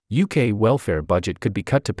UK welfare budget could be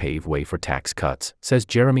cut to pave way for tax cuts, says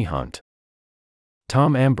Jeremy Hunt.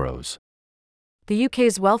 Tom Ambrose. The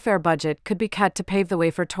UK's welfare budget could be cut to pave the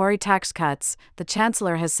way for Tory tax cuts, the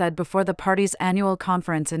Chancellor has said before the party's annual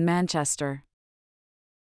conference in Manchester.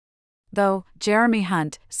 Though, Jeremy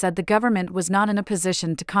Hunt said the government was not in a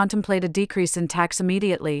position to contemplate a decrease in tax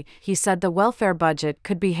immediately, he said the welfare budget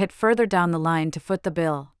could be hit further down the line to foot the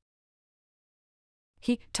bill.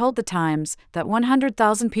 He told The Times that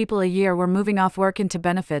 100,000 people a year were moving off work into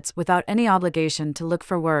benefits without any obligation to look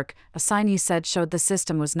for work, a sign he said showed the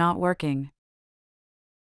system was not working.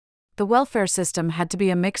 The welfare system had to be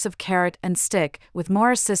a mix of carrot and stick, with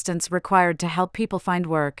more assistance required to help people find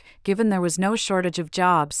work, given there was no shortage of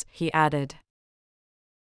jobs, he added.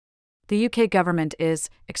 The UK government is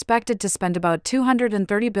expected to spend about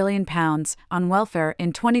 £230 billion on welfare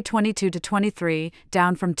in 2022-23,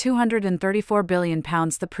 down from £234 billion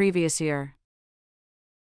the previous year.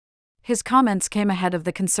 His comments came ahead of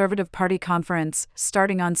the Conservative Party conference,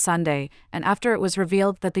 starting on Sunday, and after it was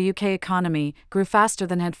revealed that the UK economy grew faster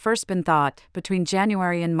than had first been thought between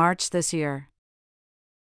January and March this year.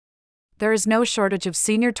 There is no shortage of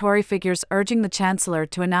senior Tory figures urging the Chancellor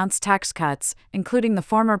to announce tax cuts, including the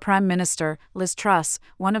former Prime Minister, Liz Truss,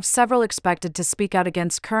 one of several expected to speak out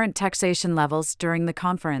against current taxation levels during the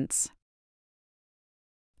conference.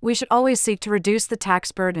 We should always seek to reduce the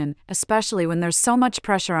tax burden, especially when there's so much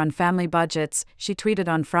pressure on family budgets, she tweeted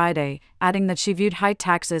on Friday, adding that she viewed high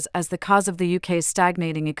taxes as the cause of the UK's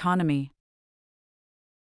stagnating economy.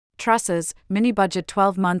 Truss's mini-budget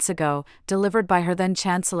 12 months ago, delivered by her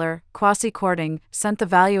then-Chancellor, Kwasi Kwarteng, sent the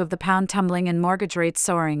value of the pound tumbling and mortgage rates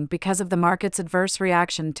soaring because of the market's adverse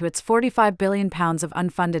reaction to its £45 billion of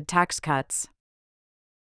unfunded tax cuts.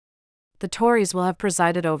 The Tories will have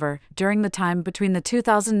presided over, during the time between the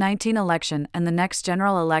 2019 election and the next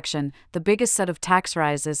general election, the biggest set of tax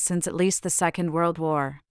rises since at least the Second World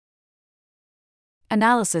War.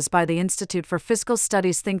 Analysis by the Institute for Fiscal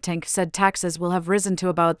Studies think tank said taxes will have risen to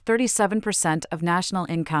about 37% of national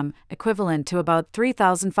income, equivalent to about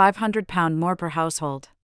 £3,500 more per household.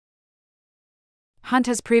 Hunt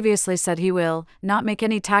has previously said he will not make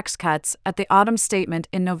any tax cuts at the autumn statement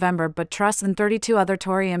in November, but Truss and 32 other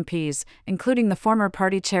Tory MPs, including the former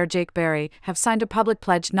party chair Jake Berry, have signed a public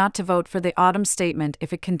pledge not to vote for the autumn statement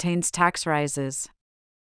if it contains tax rises.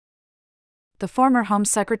 The former Home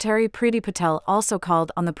Secretary Priti Patel also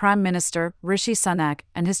called on the Prime Minister, Rishi Sunak,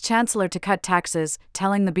 and his Chancellor to cut taxes,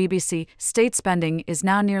 telling the BBC, state spending is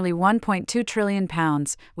now nearly £1.2 trillion,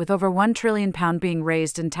 with over £1 trillion being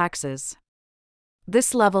raised in taxes.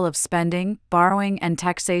 This level of spending, borrowing and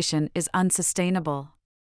taxation is unsustainable.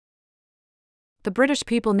 The British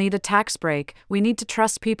people need a tax break. We need to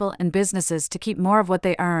trust people and businesses to keep more of what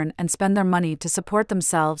they earn and spend their money to support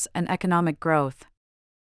themselves and economic growth.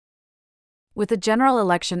 With a general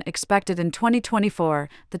election expected in 2024,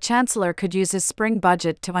 the Chancellor could use his spring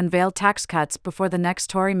budget to unveil tax cuts before the next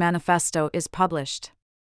Tory manifesto is published.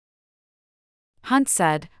 Hunt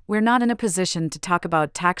said, "We're not in a position to talk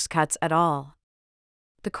about tax cuts at all.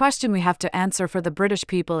 The question we have to answer for the British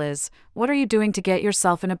people is, what are you doing to get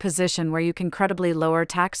yourself in a position where you can credibly lower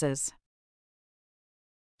taxes?"